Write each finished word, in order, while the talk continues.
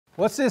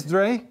What's this,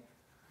 Dre?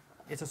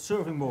 It's a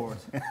surfing board.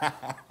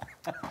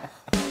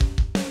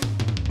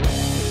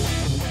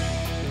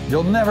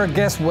 You'll never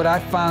guess what I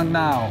found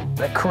now.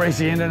 That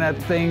crazy internet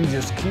thing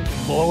just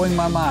keeps blowing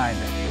my mind.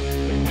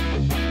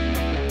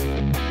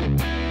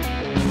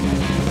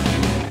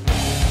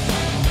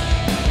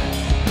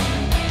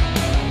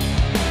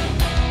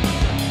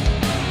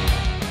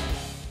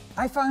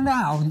 I found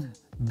out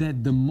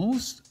that the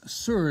most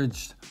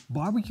searched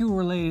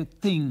barbecue-related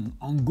thing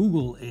on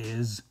Google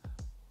is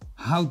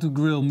how to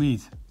grill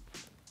meat.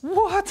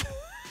 What?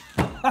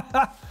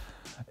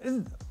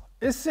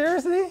 Is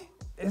seriously?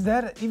 Is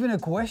that even a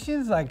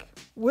question? It's like,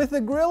 with a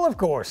grill, of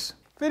course.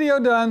 Video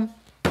done.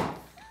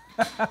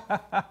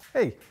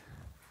 Hey,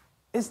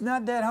 it's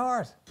not that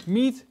hard.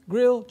 Meat,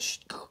 grill,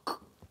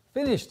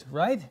 finished,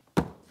 right?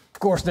 Of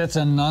course, that's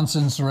a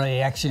nonsense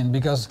reaction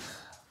because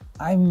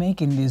I'm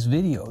making this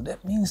video.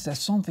 That means there's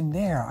something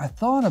there. I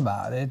thought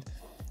about it.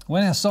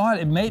 When I saw it,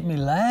 it made me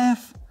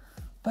laugh.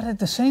 But at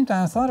the same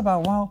time, I thought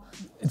about, well,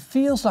 it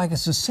feels like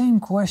it's the same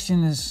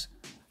question as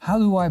how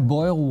do I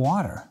boil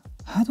water?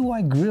 How do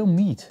I grill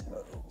meat?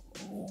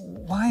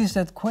 Why is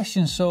that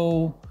question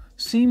so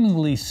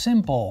seemingly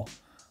simple,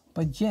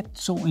 but yet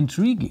so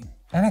intriguing?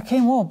 And I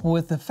came up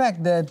with the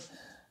fact that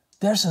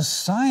there's a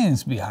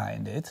science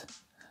behind it,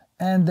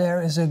 and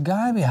there is a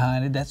guy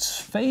behind it that's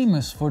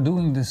famous for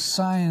doing the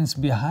science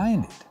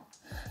behind it.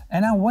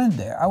 And I went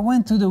there. I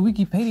went to the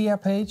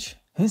Wikipedia page.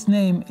 His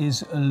name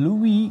is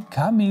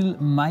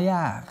Louis-Camille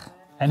Maillard.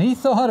 And he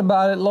thought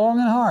about it long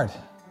and hard.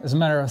 As a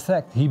matter of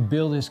fact, he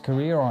built his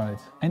career on it.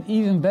 And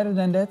even better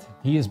than that,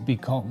 he has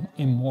become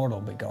immortal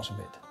because of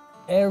it.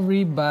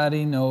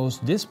 Everybody knows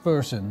this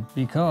person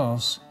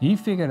because he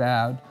figured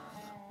out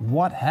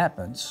what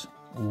happens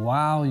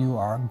while you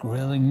are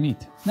grilling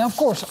meat. Now, of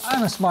course,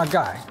 I'm a smart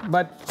guy,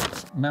 but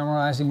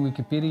memorizing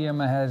Wikipedia in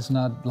my head is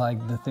not like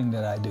the thing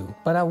that I do.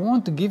 But I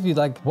want to give you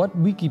like what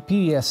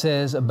Wikipedia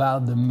says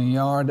about the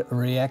Maillard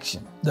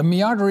reaction. The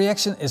Maillard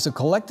reaction is a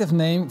collective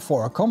name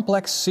for a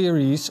complex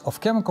series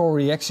of chemical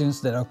reactions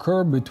that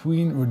occur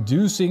between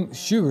reducing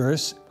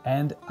sugars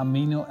and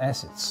amino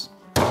acids.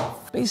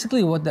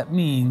 Basically what that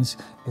means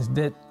is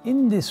that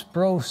in this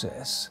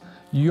process,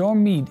 your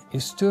meat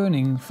is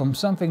turning from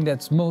something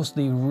that's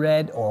mostly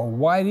red or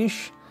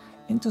whitish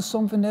into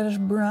something that is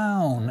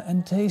brown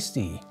and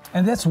tasty.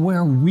 And that's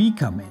where we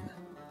come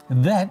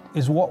in. That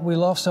is what we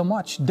love so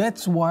much.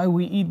 That's why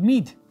we eat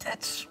meat.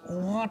 That's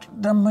what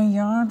the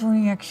Maillard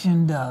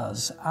reaction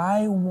does.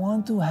 I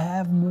want to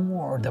have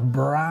more. The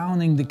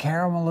browning, the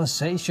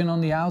caramelization on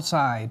the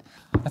outside.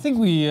 I think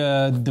we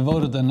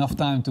devoted enough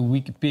time to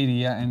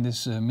Wikipedia and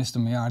this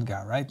Mr. Maillard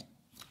guy, right?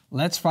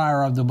 Let's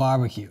fire up the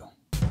barbecue.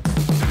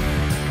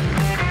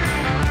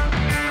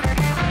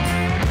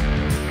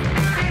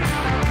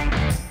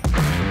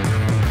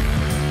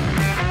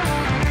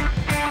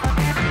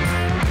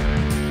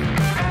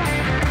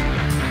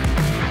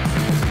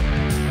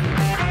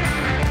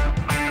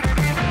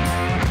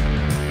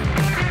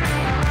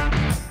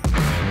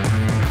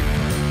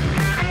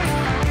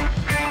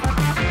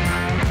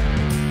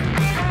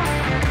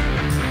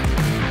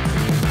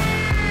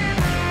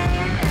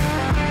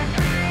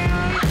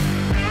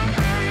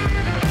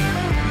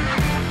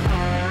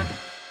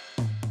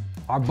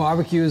 Our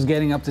barbecue is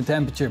getting up to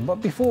temperature,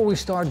 but before we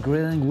start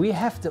grilling, we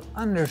have to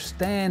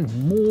understand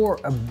more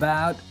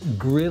about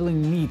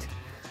grilling meat.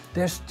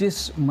 There's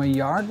this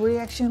Maillard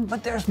reaction,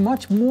 but there's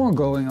much more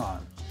going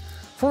on.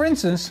 For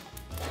instance,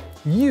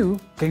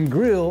 you can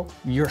grill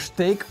your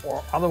steak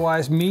or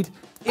otherwise meat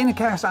in a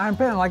cast iron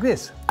pan like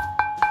this.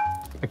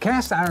 A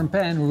cast iron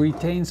pan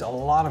retains a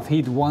lot of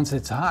heat once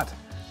it's hot.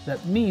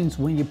 That means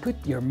when you put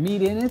your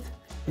meat in it,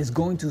 it's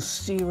going to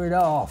sear it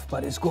off,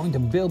 but it's going to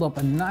build up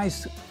a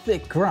nice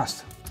thick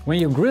crust. When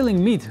you're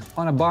grilling meat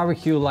on a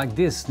barbecue like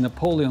this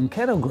Napoleon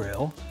kettle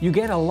grill, you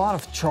get a lot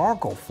of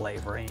charcoal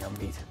flavor in your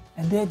meat.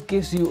 And that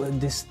gives you a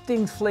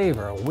distinct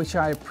flavor, which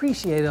I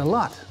appreciate a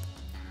lot.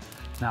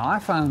 Now I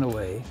found a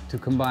way to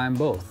combine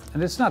both.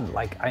 And it's not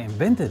like I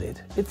invented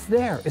it. It's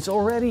there, it's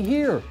already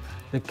here.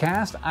 The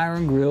cast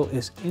iron grill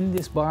is in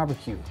this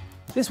barbecue.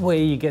 This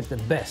way you get the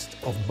best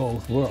of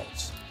both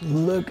worlds.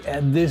 Look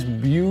at this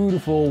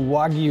beautiful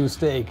Wagyu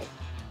steak.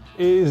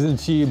 Isn't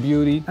she a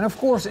beauty? And of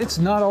course, it's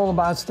not all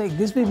about steak.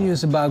 This video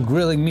is about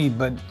grilling meat,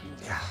 but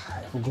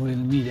if we're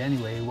grilling meat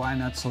anyway, why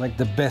not select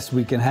the best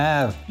we can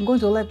have? I'm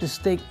going to let the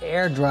steak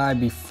air dry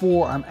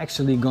before I'm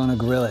actually gonna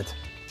grill it.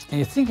 And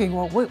you're thinking,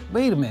 well,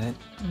 wait a minute,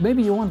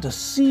 maybe you want to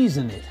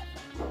season it.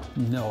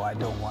 No, I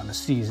don't want to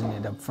season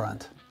it up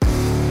front.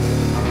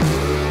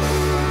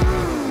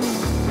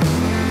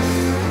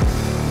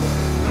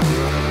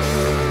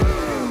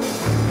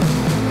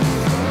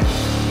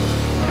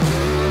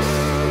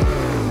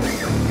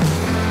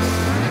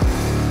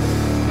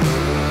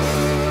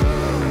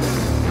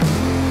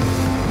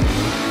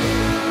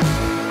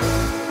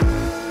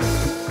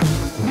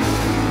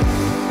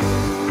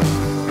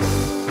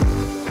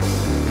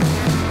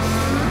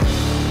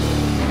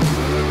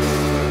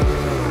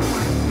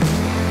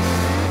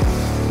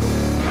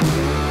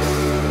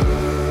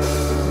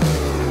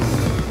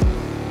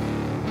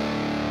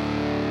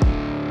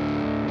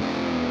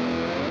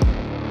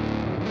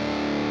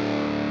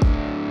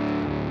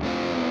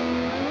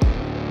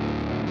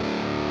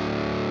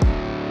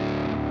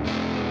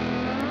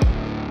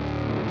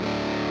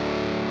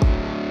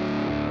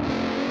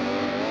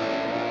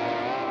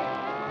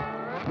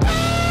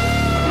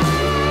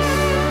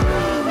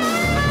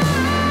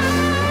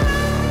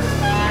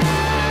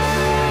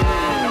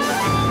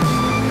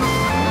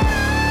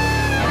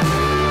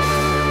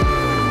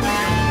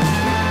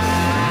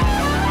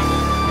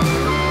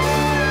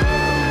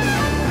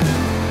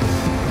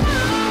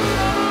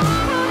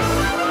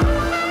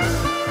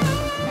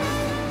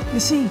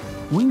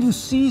 you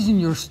season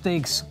your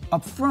steaks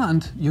up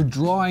front, you're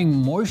drawing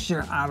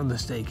moisture out of the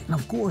steak. And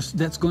of course,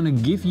 that's gonna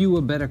give you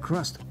a better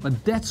crust.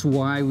 But that's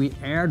why we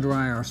air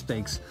dry our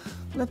steaks.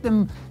 Let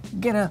them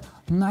get a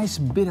nice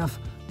bit of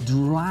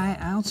dry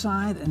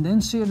outside and then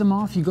sear them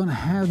off. You're gonna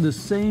have the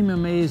same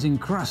amazing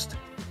crust.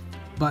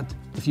 But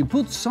if you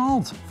put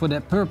salt for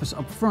that purpose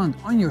up front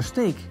on your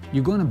steak,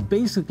 you're gonna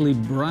basically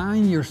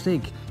brine your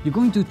steak. You're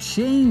going to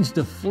change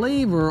the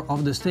flavor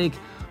of the steak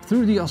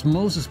through the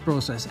osmosis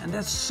process. And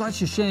that's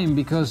such a shame,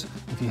 because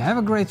if you have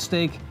a great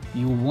steak,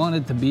 you want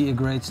it to be a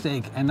great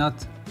steak and not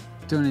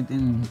turn it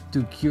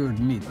into cured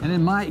meat. And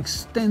in my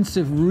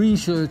extensive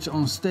research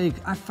on steak,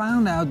 I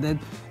found out that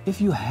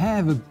if you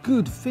have a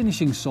good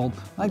finishing salt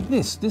like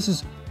this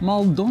is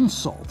Maldon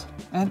salt.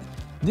 And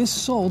this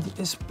salt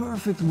is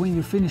perfect when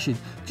you finish it.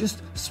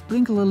 Just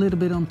sprinkle a little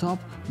bit on top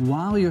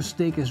while your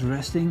steak is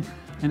resting,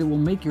 and it will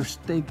make your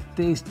steak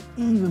taste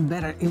even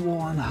better. It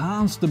will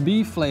enhance the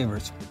beef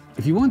flavors.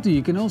 If you want to,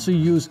 you can also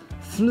use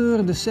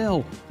fleur de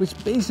sel, which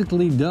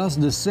basically does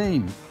the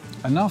same.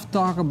 Enough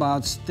talk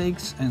about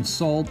steaks and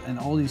salt and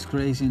all these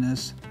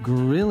craziness.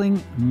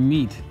 Grilling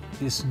meat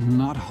is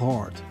not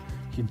hard.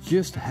 You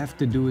just have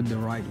to do it the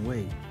right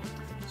way.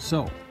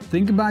 So,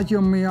 think about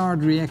your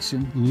Maillard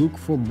reaction. Look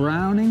for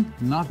browning,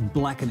 not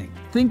blackening.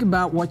 Think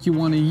about what you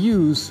want to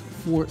use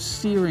for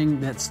searing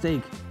that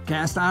steak.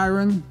 Cast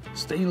iron,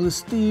 stainless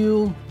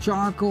steel,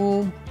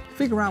 charcoal.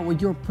 Figure out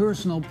what your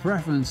personal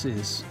preference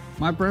is.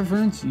 My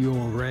preference, you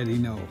already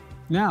know.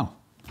 Now,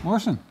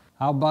 Morsen,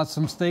 how about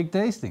some steak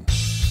tasting?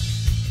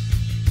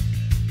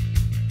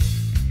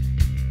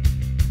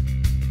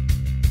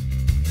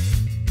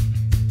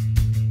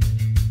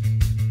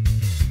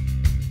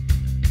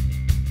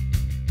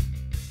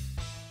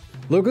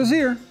 Look who's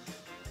here.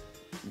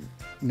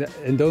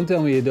 And don't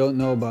tell me you don't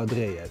know about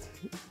Dre yet.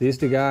 He's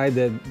the guy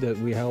that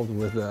we helped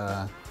with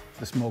the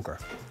smoker.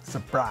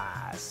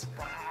 Surprise.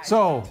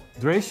 So,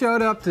 Dre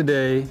showed up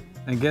today,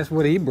 and guess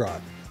what he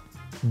brought?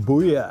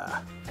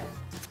 Booyah.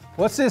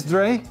 What's this,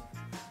 Dre?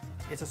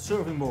 It's a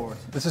surfing board.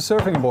 It's a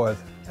surfing board,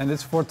 and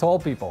it's for tall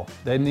people.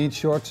 They need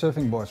short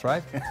surfing boards,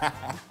 right?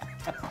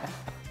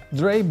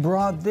 Dre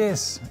brought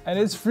this, and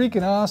it's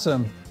freaking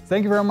awesome.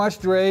 Thank you very much,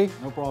 Dre.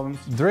 No problems.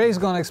 Dre's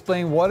gonna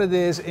explain what it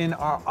is in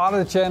our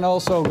other channel,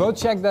 so go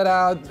check that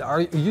out.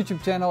 Our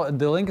YouTube channel,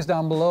 the link is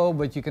down below,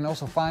 but you can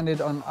also find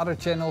it on other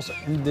channels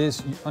on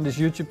this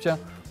YouTube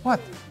channel. What?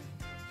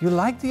 You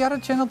like the other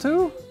channel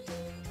too?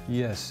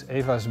 Yes,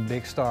 Eva's a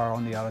big star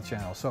on the other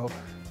channel, so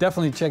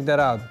definitely check that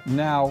out.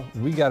 Now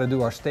we gotta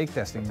do our steak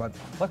testing, but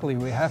luckily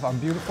we have our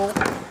beautiful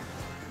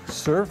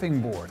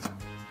surfing board.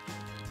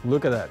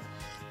 Look at that.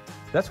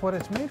 That's what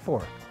it's made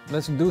for.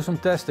 Let's do some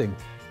testing.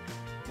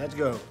 Let's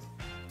go.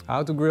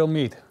 How to grill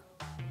meat.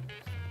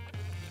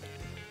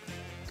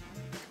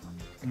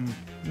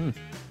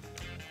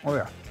 Oh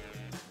yeah.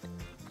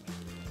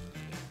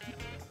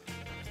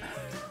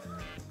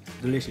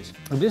 Delicious.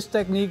 This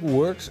technique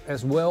works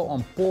as well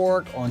on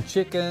pork, on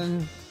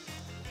chicken.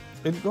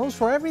 It goes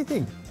for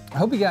everything. I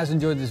hope you guys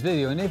enjoyed this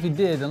video, and if you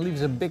did, then leave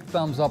us a big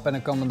thumbs up and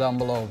a comment down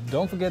below.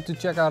 Don't forget to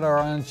check out our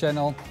own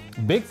channel.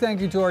 Big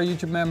thank you to our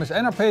YouTube members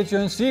and our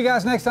patrons. See you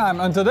guys next time.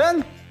 Until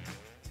then.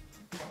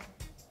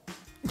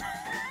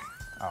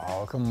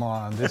 Oh, come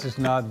on. This is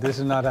not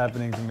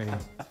happening to me.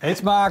 Eet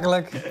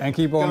smakelijk and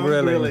keep on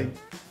grilling.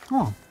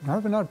 Oh, I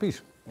have another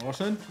piece.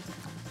 Awesome.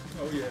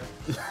 Oh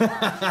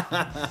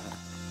yeah.